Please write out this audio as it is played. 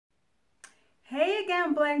Hey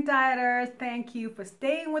again, blank dieters. Thank you for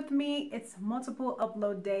staying with me. It's multiple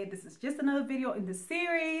upload day. This is just another video in the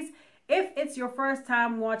series. If it's your first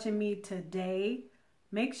time watching me today,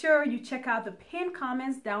 make sure you check out the pinned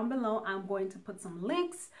comments down below. I'm going to put some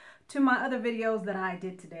links to my other videos that I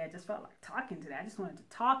did today. I just felt like talking today. I just wanted to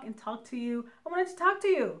talk to you. I wanted to talk to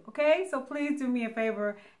you, okay? So please do me a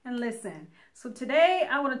favor and listen. So today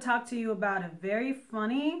I want to talk to you about a very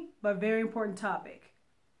funny but very important topic.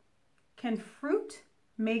 Can fruit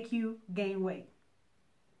make you gain weight?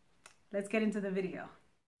 Let's get into the video.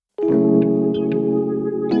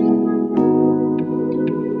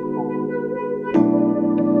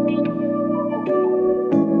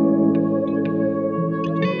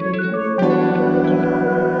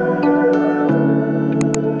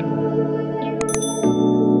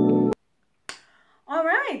 All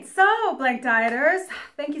right, so blank dieters,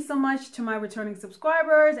 thank you so much to my returning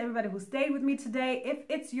subscribers, everybody who stayed with me today. If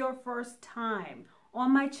it's your first time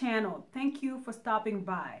on my channel, thank you for stopping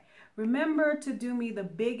by. Remember to do me the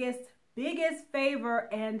biggest favor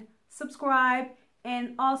and subscribe,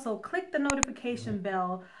 and also click the notification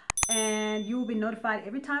bell, and you will be notified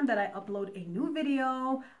every time that I upload a new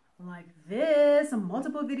video like this,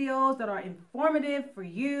 multiple videos that are informative for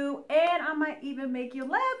you, and I might even make you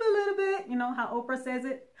laugh a little bit. You know how Oprah says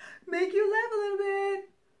it, make you laugh a little bit,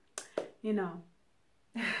 you know.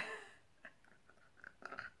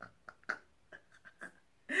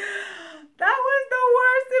 That was the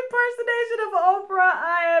worst impersonation of Oprah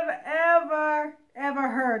I have ever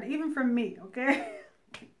heard, even from me, okay?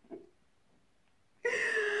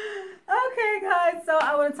 Okay, guys, so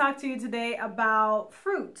I want to talk to you today about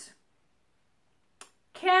fruit.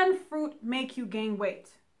 Can fruit make you gain weight?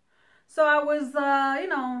 So I was,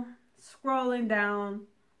 scrolling down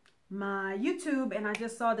my YouTube, and I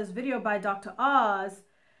just saw this video by Dr. Oz,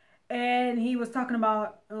 and he was talking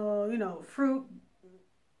about, fruit.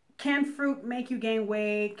 Can fruit make you gain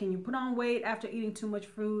weight? Can you put on weight after eating too much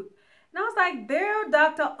fruit? And I was like, there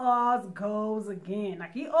Dr. Oz goes again.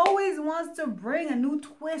 Like, he always wants to bring a new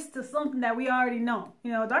twist to something that we already know.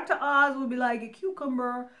 You know, Dr. Oz will be like, a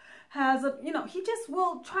cucumber has a, he just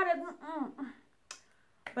will try to,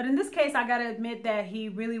 But in this case, I gotta admit that he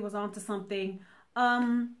really was onto something.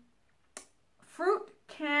 Fruit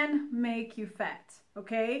can make you fat,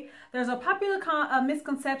 okay? There's a popular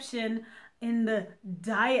misconception in the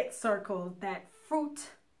diet circle that fruits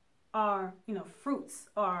are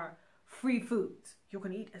free foods. You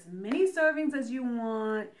can eat as many servings as you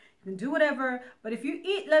want. You can do whatever. But if you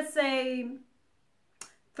eat, let's say,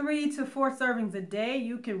 3 to 4 servings a day,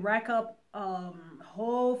 you can rack up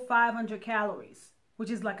whole 500 calories, which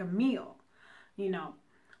is like a meal,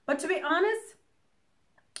 But to be honest,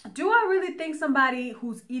 do I really think somebody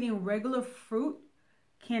who's eating regular fruit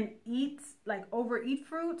can overeat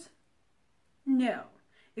fruit? No.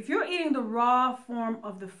 If you're eating the raw form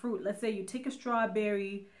of the fruit, let's say you take a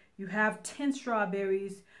strawberry, you have 10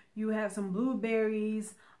 strawberries, you have some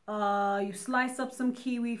blueberries, you slice up some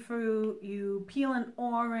kiwi fruit, you peel an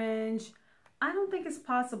orange. I don't think it's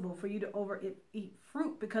possible for you to overeat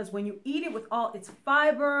fruit, because when you eat it with all its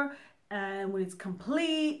fiber and when it's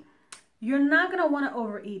complete, you're not going to want to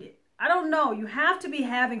overeat it. I don't know. You have to be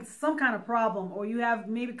having some kind of problem, or you have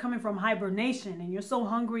maybe coming from hibernation and you're so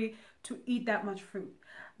hungry to eat that much fruit.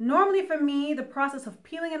 Normally for me, the process of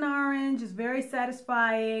peeling an orange is very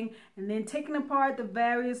satisfying, and then taking apart the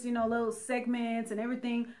various, little segments and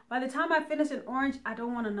everything. By the time I finish an orange, I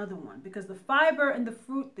don't want another one, because the fiber in the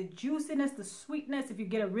fruit, the juiciness, the sweetness, if you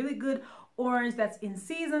get a really good orange that's in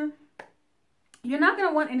season, you're not going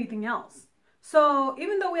to want anything else. So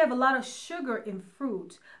even though we have a lot of sugar in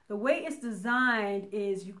fruit, the way it's designed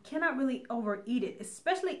is you cannot really overeat it,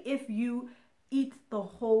 especially if you eat the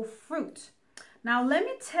whole fruit. Now, let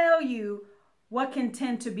me tell you what can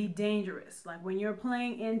tend to be dangerous, like when you're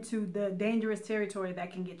playing into the dangerous territory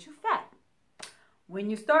that can get you fat. When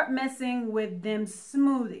you start messing with them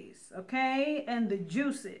smoothies, okay, and the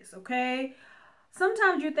juices, okay?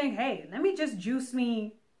 Sometimes you think, hey, let me just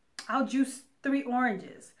I'll juice 3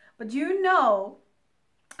 oranges. But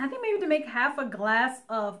I think maybe to make half a glass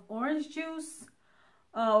of orange juice,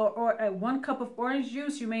 or 1 cup of orange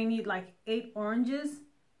juice, you may need like 8 oranges.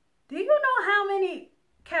 Do you know how many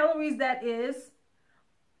calories that is?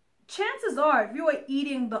 Chances are, if you were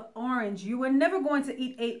eating the orange, you were never going to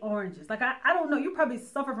eat 8 oranges. Like, I don't know, you probably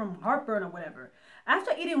suffer from heartburn or whatever.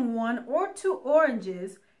 After eating 1 or 2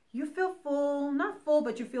 oranges, you feel full, not full,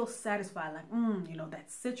 but you feel satisfied. Like, that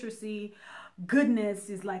citrusy goodness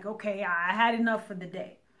is like, okay, I had enough for the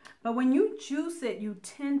day. But when you juice it, you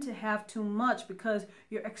tend to have too much, because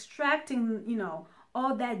you're extracting,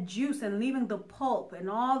 all that juice and leaving the pulp and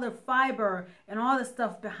all the fiber and all the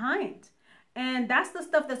stuff behind. And that's the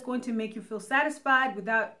stuff that's going to make you feel satisfied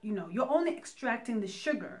without, you're only extracting the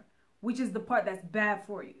sugar, which is the part that's bad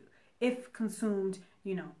for you if consumed,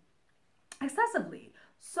 excessively.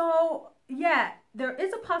 So yeah, there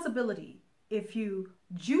is a possibility if you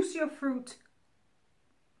juice your fruit,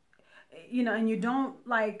 and you don't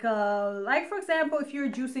like for example, if you're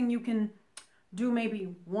juicing, you can do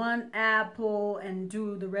maybe 1 apple and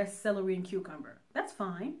do the rest celery and cucumber. That's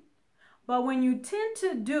fine. But when you tend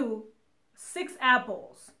to do 6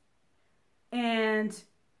 apples and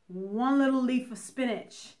 1 little leaf of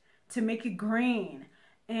spinach to make it green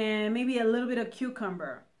and maybe a little bit of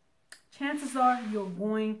cucumber, chances are you're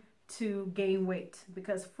going to gain weight,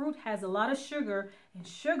 because fruit has a lot of sugar, and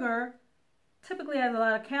sugar typically has a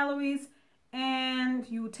lot of calories, and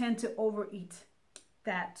you tend to overeat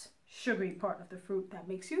that sugary part of the fruit that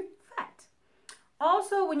makes you fat.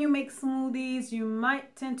 Also, when you make smoothies, you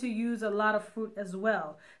might tend to use a lot of fruit as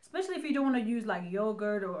well, especially if you don't want to use like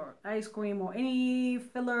yogurt or ice cream or any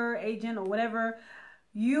filler agent or whatever.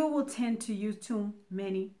 You will tend to use too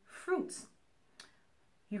many fruits.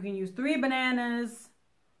 You can use 3 bananas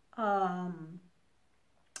for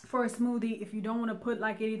a smoothie if you don't want to put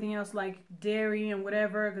like anything else like dairy and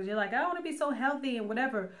whatever, because you're like, I want to be so healthy and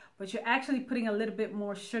whatever, but you're actually putting a little bit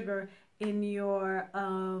more sugar in your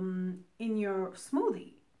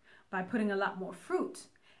smoothie by putting a lot more fruit.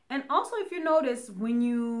 And also, if you notice, when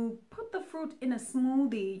you put the fruit in a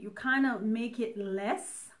smoothie, you kind of make it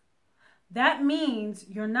less. That means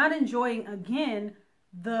you're not enjoying, again,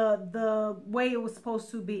 the way it was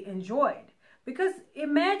supposed to be enjoyed. Because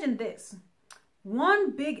imagine this,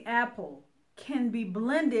 1 big apple can be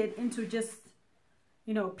blended into just,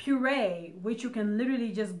 puree, which you can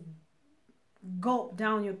literally just gulp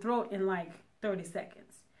down your throat in like 30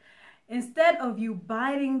 seconds. Instead of you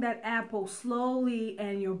biting that apple slowly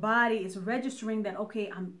and your body is registering that,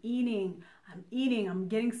 okay, I'm eating, I'm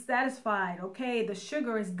getting satisfied. Okay, the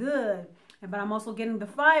sugar is good, but I'm also getting the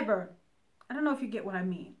fiber. I don't know if you get what I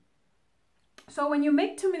mean. So when you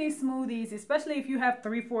make too many smoothies, especially if you have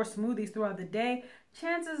 3-4 smoothies throughout the day,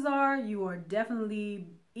 chances are you are definitely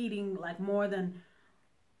eating like more than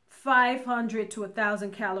 500 to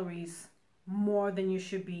 1,000 calories more than you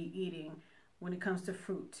should be eating when it comes to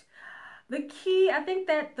fruit. The key, I think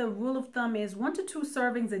that the rule of thumb is 1 to 2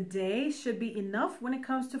 servings a day should be enough when it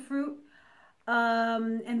comes to fruit.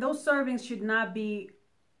 And those servings should not be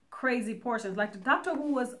crazy portions. Like the doctor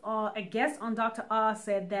who was a guest on Dr. Oz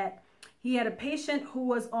said that he had a patient who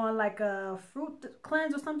was on like a fruit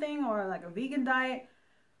cleanse or something, or like a vegan diet.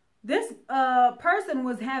 This person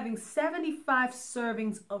was having 75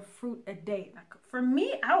 servings of fruit a day. Like, for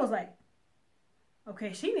me, I was like,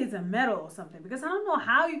 okay, she needs a medal or something, because I don't know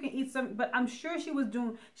how you can eat something, but I'm sure she was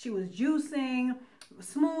juicing,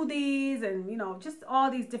 smoothies, and just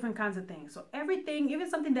all these different kinds of things. So everything, even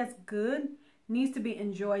something that's good, needs to be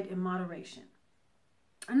enjoyed in moderation.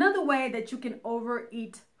 Another way that you can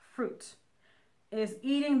overeat fruit is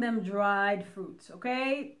eating them dried fruits,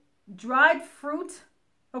 okay? Dried fruit,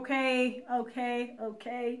 okay.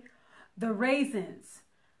 The raisins,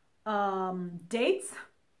 dates,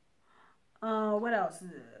 what else?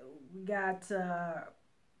 We got,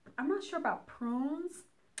 I'm not sure about prunes.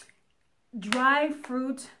 Dried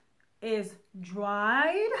fruit is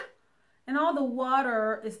dried and all the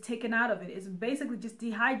water is taken out of it. It's basically just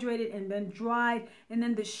dehydrated and then dried, and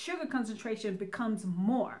then the sugar concentration becomes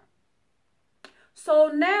more.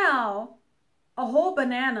 So now a whole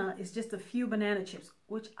banana is just a few banana chips,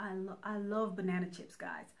 which I love banana chips,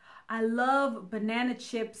 guys. I love banana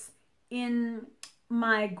chips in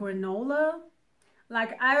my granola.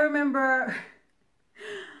 Like, I remember,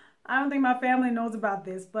 I don't think my family knows about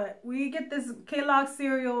this, but we get this Kellogg's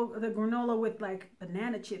cereal, the granola, with like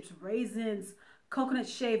banana chips, raisins, coconut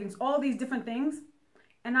shavings, all these different things.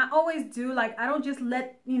 And I always do, like, I don't just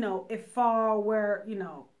let, it fall where,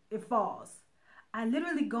 it falls. I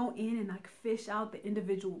literally go in and like fish out the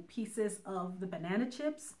individual pieces of the banana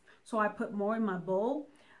chips. So I put more in my bowl.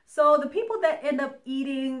 So the people that end up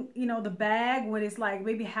eating, the bag when it's like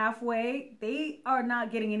maybe halfway, they are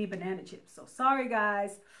not getting any banana chips. So sorry,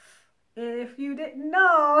 guys, if you didn't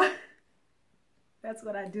know, that's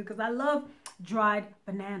what I do, because I love dried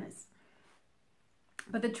bananas.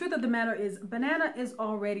 But the truth of the matter is, banana is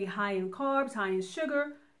already high in carbs, high in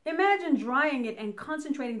sugar. Imagine drying it and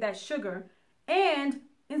concentrating that sugar. And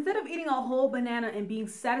instead of eating a whole banana and being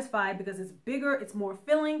satisfied because it's bigger, it's more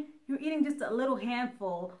filling, you're eating just a little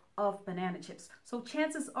handful of banana chips. So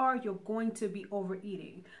chances are you're going to be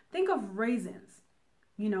overeating. Think of raisins.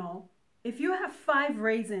 if you have 5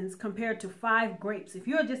 raisins compared to 5 grapes, if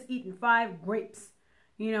you're just eating 5 grapes,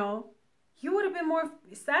 you know, you would have been more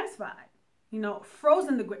satisfied. You know,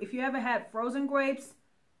 if you ever had frozen grapes,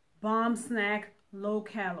 bomb snack, low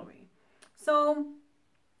calorie. So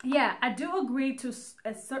yeah, I do agree to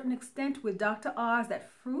a certain extent with Dr. Oz that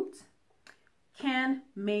fruit can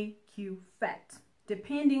make you fat,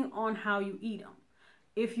 depending on how you eat them.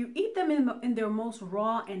 If you eat them in their most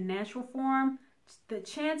raw and natural form, the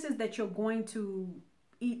chances that you're going to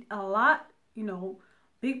eat a lot, you know,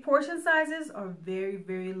 big portion sizes are very,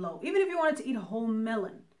 very low. Even if you wanted to eat a whole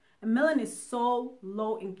melon, a melon is so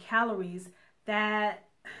low in calories that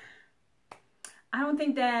I don't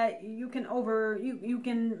think that you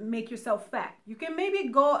can make yourself fat. You can maybe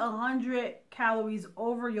go 100 calories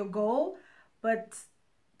over your goal, but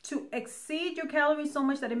to exceed your calories so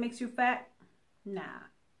much that it makes you fat, nah.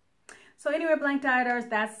 So anyway, blank dieters,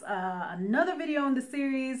 that's another video in the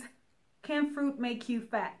series, Can Fruit Make You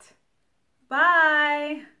Fat?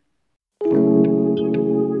 Bye.